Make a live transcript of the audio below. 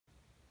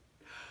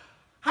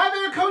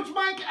Coach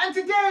Mike, and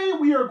today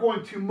we are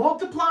going to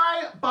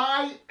multiply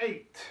by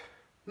 8.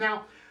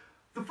 Now,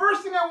 the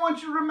first thing I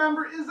want you to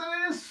remember is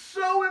that it is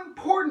so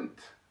important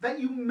that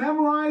you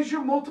memorize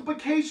your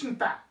multiplication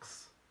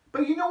facts.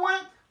 But you know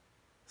what?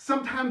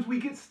 Sometimes we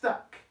get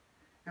stuck.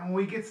 And when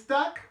we get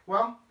stuck,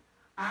 well,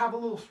 I have a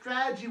little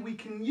strategy we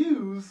can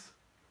use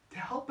to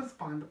help us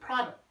find the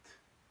product.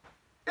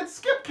 It's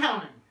skip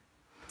counting.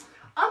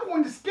 I'm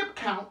going to skip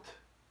count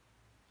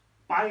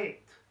by 8.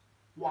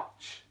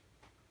 Watch.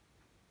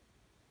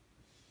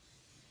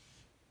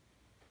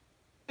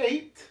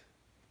 8,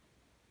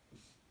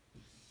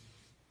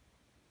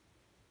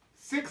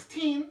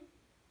 16,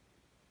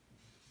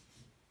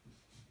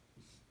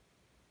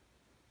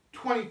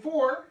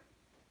 24,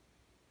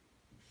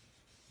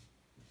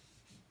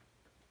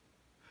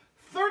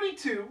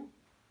 32,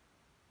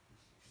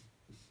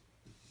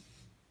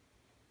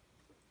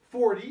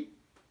 40,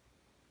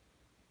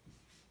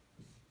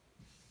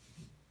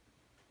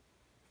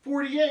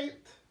 48,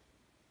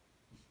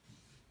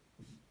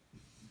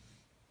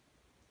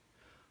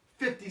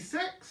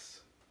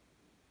 56,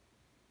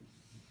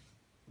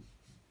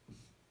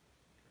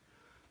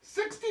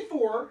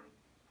 64,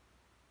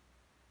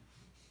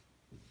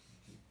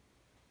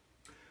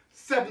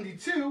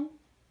 72,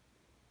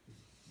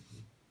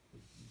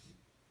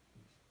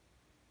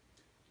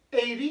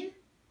 80,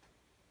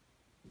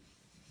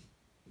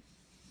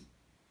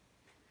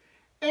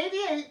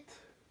 88,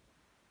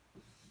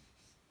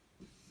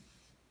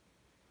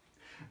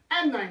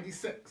 and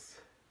 96.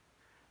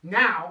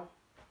 Now,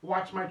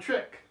 watch my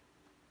trick.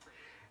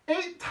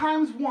 8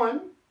 times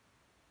 1,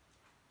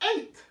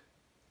 8.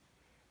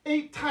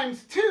 8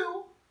 times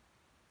 2,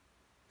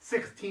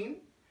 16.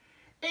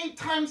 8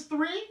 times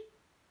 3,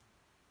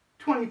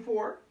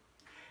 24.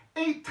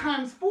 8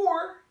 times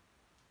 4,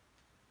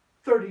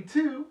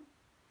 32.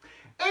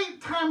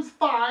 8 times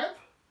 5,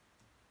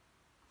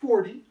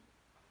 40.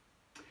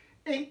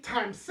 8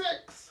 times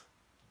 6,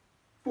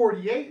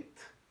 48.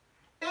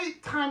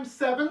 8 times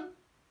 7,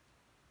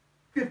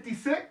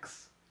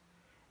 56.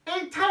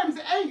 8 times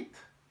 8,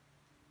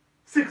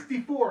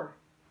 64.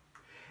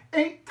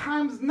 8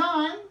 times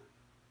 9,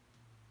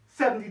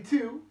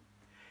 72.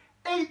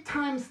 8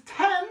 times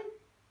 10,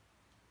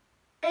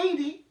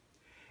 80.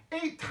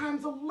 8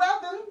 times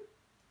 11,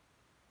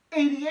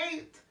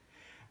 88.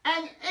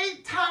 And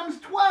 8 times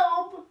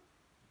 12,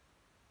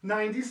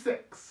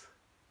 96.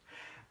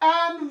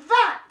 And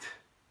that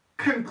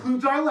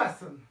concludes our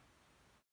lesson.